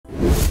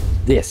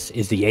This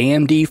is the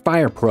AMD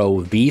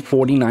FirePro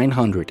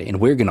V4900 and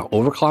we're gonna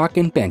overclock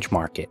and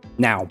benchmark it.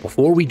 Now,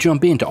 before we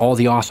jump into all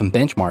the awesome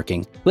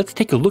benchmarking, let's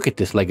take a look at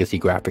this legacy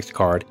graphics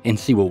card and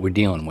see what we're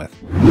dealing with.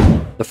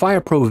 The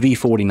FirePro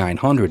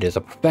V4900 is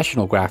a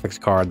professional graphics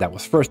card that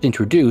was first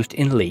introduced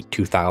in late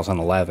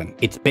 2011.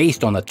 It's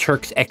based on the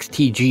Turks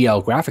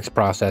XT-GL graphics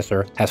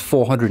processor, has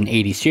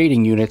 480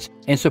 shading units,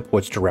 and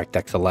supports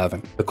DirectX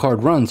 11. The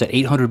card runs at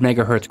 800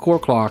 MHz core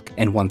clock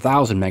and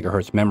 1000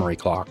 MHz memory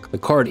clock. The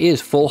card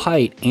is full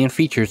height and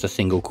features a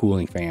single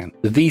cooling fan.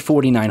 The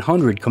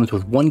V4900 comes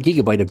with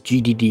 1GB of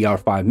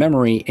GDDR5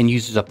 memory and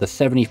uses up to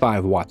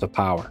 75 watts of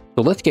power.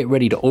 So let's get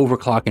ready to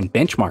overclock and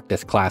benchmark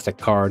this classic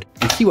card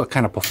and see what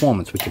kind of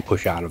performance we can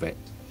push out of it.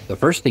 The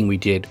first thing we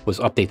did was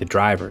update the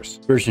drivers.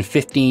 Version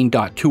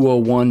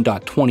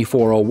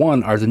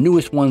 15.201.2401 are the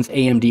newest ones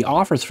AMD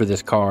offers for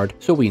this card,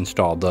 so we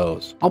installed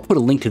those. I'll put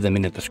a link to them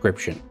in the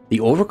description. The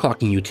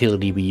overclocking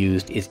utility we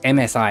used is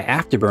MSI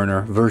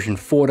Afterburner version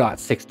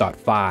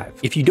 4.6.5.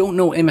 If you don't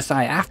know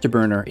MSI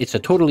Afterburner, it's a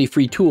totally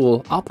free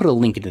tool. I'll put a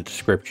link in the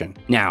description.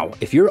 Now,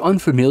 if you're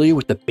unfamiliar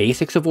with the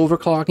basics of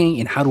overclocking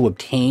and how to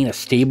obtain a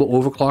stable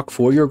overclock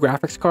for your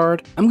graphics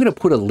card, I'm going to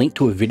put a link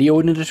to a video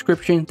in the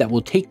description that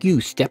will take you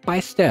step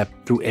by step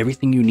through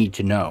everything you need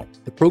to know.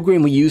 The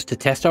program we used to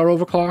test our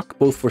overclock,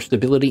 both for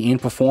stability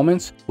and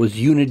performance, was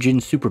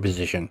UNIGINE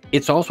Superposition.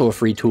 It's also a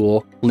free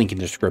tool, link in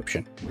the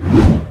description.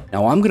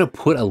 Now I'm going to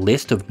put a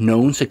list of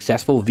known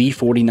successful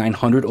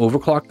V4900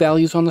 overclock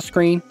values on the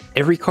screen.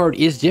 Every card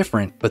is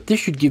different, but this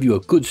should give you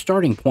a good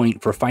starting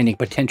point for finding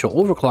potential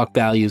overclock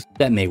values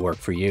that may work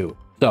for you.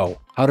 So,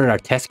 how did our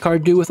test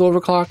card do with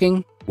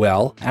overclocking?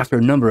 Well, after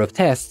a number of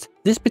tests,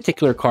 this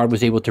particular card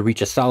was able to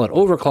reach a solid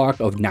overclock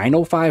of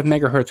 905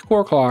 MHz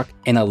core clock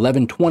and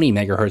 1120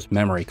 MHz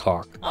memory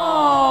clock.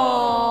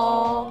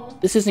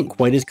 Aww. This isn't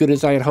quite as good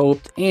as I had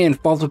hoped, and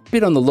falls a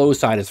bit on the low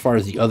side as far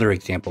as the other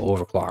example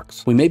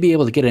overclocks. We may be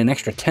able to get an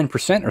extra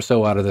 10% or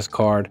so out of this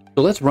card,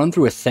 so let's run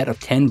through a set of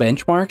 10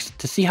 benchmarks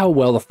to see how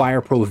well the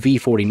FirePro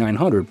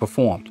V4900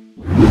 performed.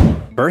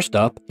 First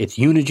up, it's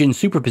UNIGINE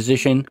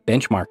Superposition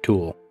benchmark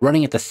tool.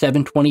 Running at the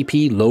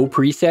 720p low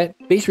preset,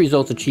 base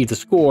results achieved a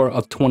score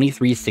of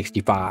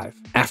 2365.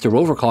 After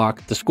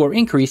overclock, the score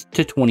increased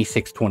to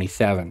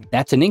 2627.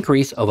 That's an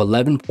increase of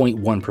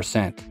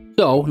 11.1%.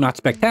 So, not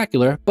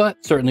spectacular,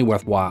 but certainly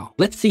worthwhile.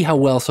 Let's see how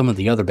well some of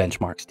the other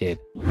benchmarks did.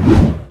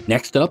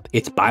 Next up,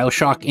 it's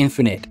BioShock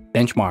Infinite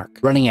benchmark.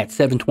 Running at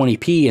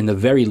 720p in the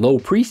very low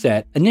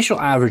preset, initial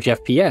average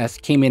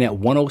FPS came in at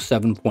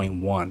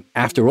 107.1.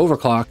 After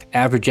overclock,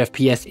 average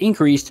FPS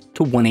increased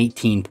to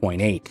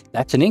 118.8.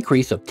 That's an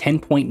increase of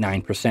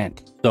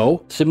 10.9%.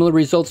 So, similar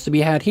results to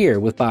be had here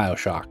with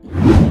BioShock.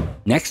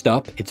 Next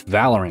up, it's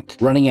Valorant.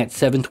 Running at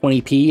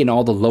 720p in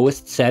all the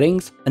lowest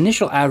settings,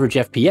 initial average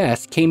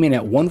FPS came in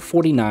at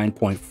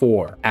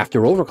 149.4.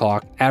 After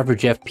overclock,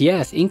 average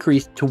FPS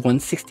increased to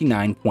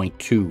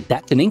 169.2.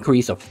 That's an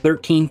increase of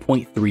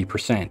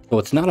 13.3%, so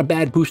it's not a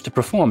bad boost to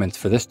performance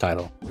for this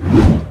title.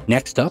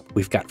 Next up,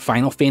 we've got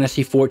Final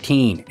Fantasy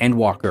XIV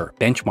Endwalker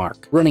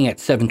benchmark. Running at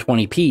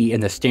 720p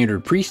in the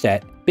standard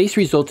preset, base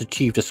results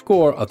achieved a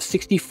score of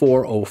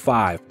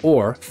 6405,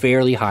 or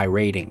fairly high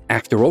rating.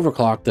 After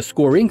overclock, the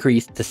score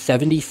increased to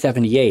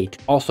 7078,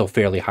 also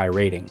fairly high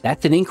rating.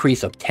 That's an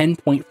increase of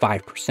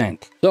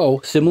 10.5%. So,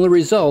 similar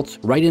results,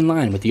 right in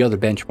line with the other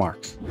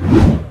benchmarks.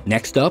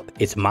 Next up,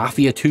 it's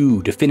Mafia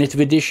 2 Definitive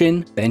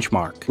Edition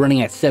benchmark.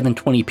 Running at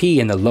 720p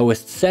in the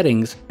lowest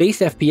settings, base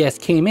FPS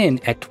came in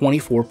at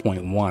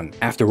 24.1.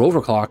 After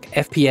overclock,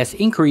 FPS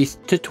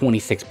increased to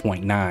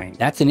 26.9.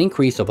 That's an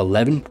increase of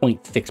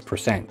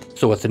 11.6%.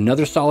 So it's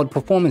another solid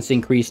performance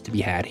increase to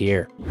be had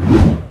here.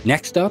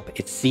 Next up,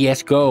 it's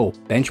CSGO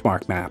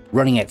benchmark map.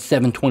 Running at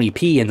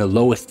 720p in the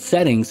lowest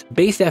settings,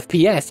 base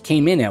FPS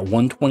came in at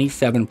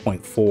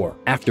 127.4.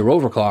 After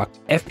overclock,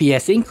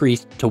 FPS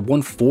increased to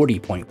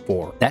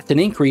 140.4. That's an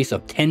increase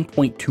of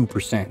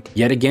 10.2%.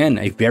 Yet again,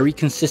 a very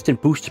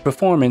consistent boost to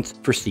performance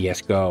for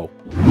CSGO.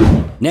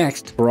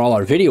 Next, for all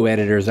our video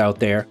editors out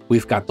there,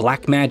 we've got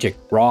Blackmagic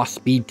Raw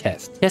Speed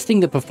Test. Testing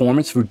the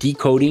performance for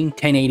decoding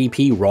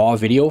 1080p raw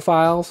video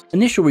files,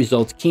 initial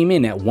results came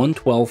in at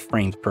 112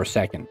 frames per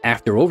second.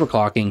 After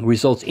overclocking,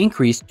 results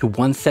increased to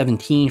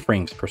 117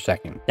 frames per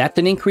second. That's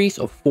an increase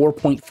of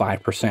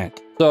 4.5%.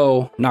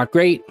 So, not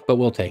great, but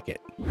we'll take it.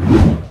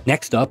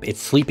 Next up,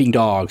 it's Sleeping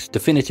Dogs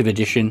Definitive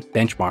Edition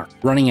benchmark.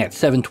 Running at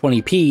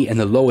 720p in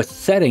the lowest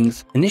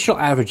settings, initial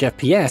average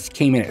FPS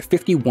came in at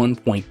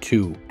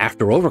 51.2.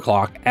 After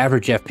overclock,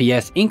 average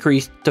FPS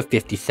increased to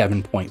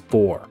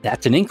 57.4.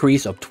 That's an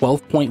increase of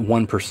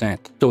 12.1%.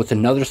 So it's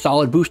another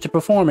solid boost to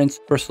performance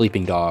for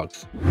Sleeping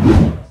Dogs.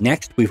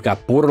 Next, we've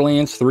got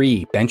Borderlands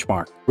 3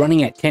 benchmark.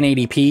 Running at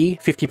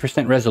 1080p,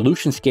 50%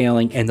 resolution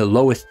scaling, and the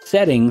lowest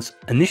settings,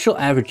 initial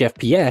average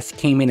FPS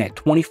came in at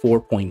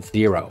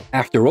 24.0.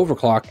 After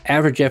overclock,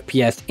 average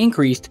FPS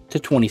increased to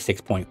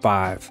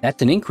 26.5.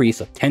 That's an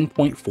increase of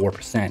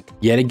 10.4%.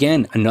 Yet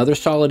again, another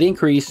solid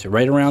increase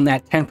right around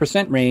that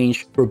 10%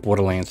 range for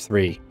Borderlands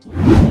 3.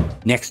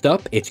 Next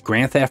up, it's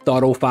Grand Theft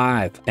Auto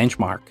 5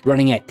 Benchmark.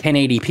 Running at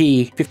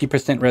 1080p,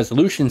 50%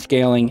 resolution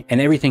scaling,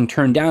 and everything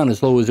turned down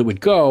as low as it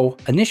would go,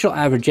 initial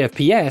average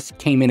FPS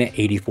came in at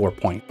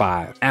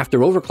 84.5. After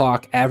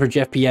overclock, average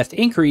FPS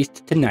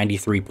increased to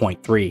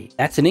 93.3.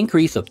 That's an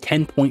increase of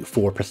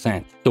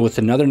 10.4%. So it's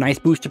another nice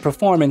boost to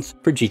performance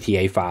for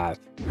GTA 5.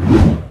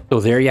 So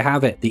there you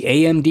have it, the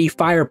AMD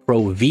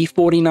FirePro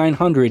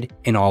V4900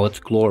 in all its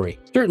glory.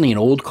 Certainly an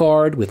old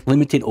card with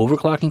limited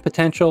overclocking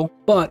potential,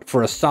 but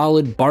for a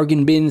solid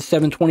bargain bin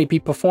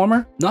 720p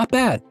performer, not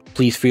bad.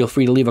 Please feel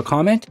free to leave a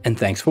comment, and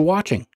thanks for watching.